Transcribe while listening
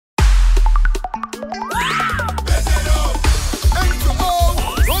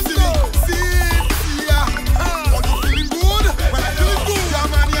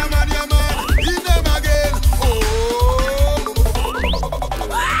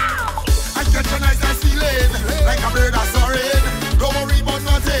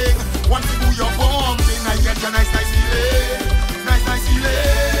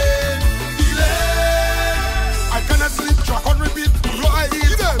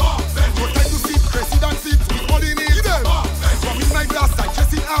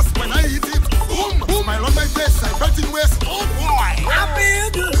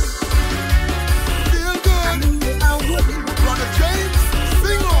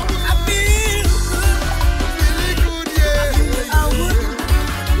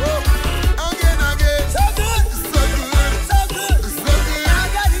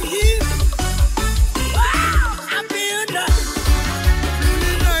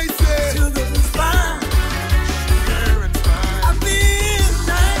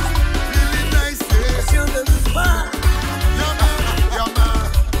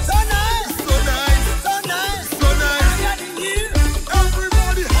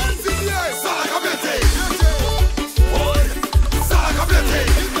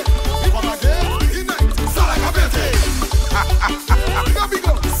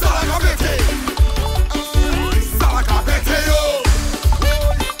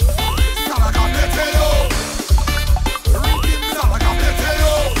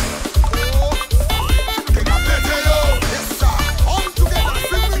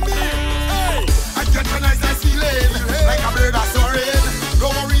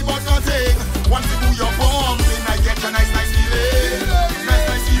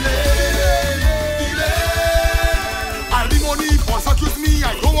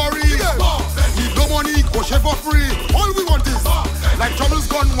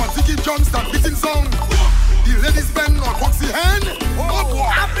want to keep jump start beating song. The ladies bend or boxy hand. Oh boy.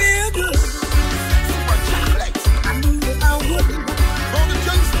 I feel good. Super chocolate. I knew that I would. From the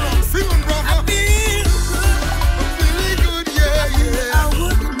James Strong, sing on, brother. I feel good. Really good, yeah, yeah. I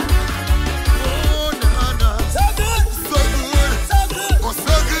would. Oh, nah, nah. So good. So good. So good. Oh,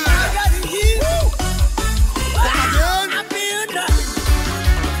 so good. I got it here. Come again. I feel nice.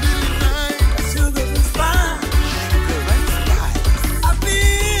 Really nice. Sugar is fine. Sugar and spice. I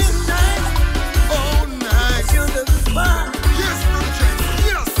feel nice. Oh, nice. Sugar is fine. Yes, brother James.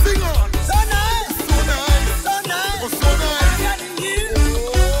 Yes, sing on. So nice. So nice. So nice. Oh, so nice. I got it here.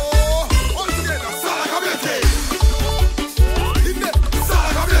 Oh, all together. Sala Ka Paitey. In there. Sala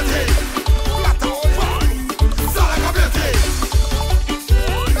Ka Paitey. Flat out. Sala Ka Paitey.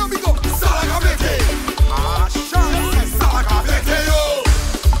 Here we go. Sala Ka Paitey. Ah, chance. Sala Ka Paitey, yo.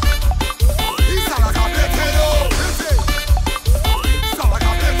 Sala Ka Paitey, yo. Sala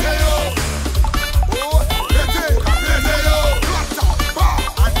Ka Paitey, yo. Oh, Paitey. Paitey, yo. Flat out. Bah.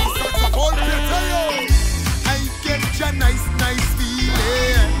 And the saxophone, Paitey, yo. I get ya nice, nice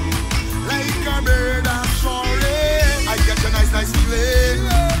feeling, like a bird I'm soaring. I get ya nice, nice feeling,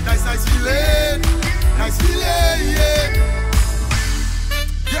 nice, nice feeling, nice feeling, yeah.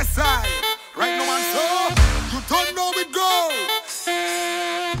 Yes, I. Right now I'm so. You don't know it go.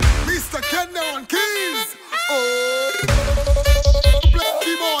 Mr. Kendel on keys. Oh, play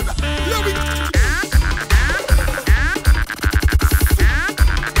keyboard. Here we go.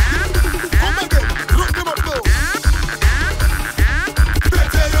 Come again. Rock them up now.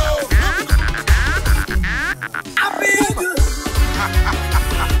 Paitey, yo. I feel good.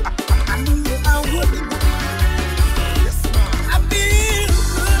 I knew that I would. Yes, ma'am. I feel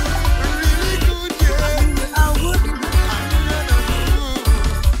good. Really good, I yeah. knew that I would.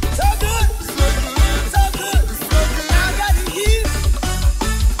 So good. So good. So good. So good. I got it here.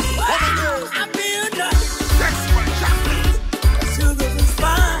 Come again. I feel nice. Sexual chocolate. Sugar is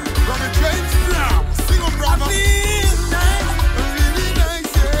fine. From the James Brown. Sing on, I brother. feel nice. Really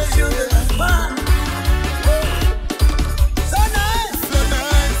nice, yeah, Sugar yeah. is fine. So nice. So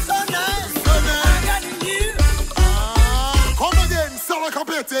nice. So nice. So I nice. got it here. Come again, Sala Ka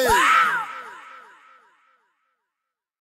Paitey.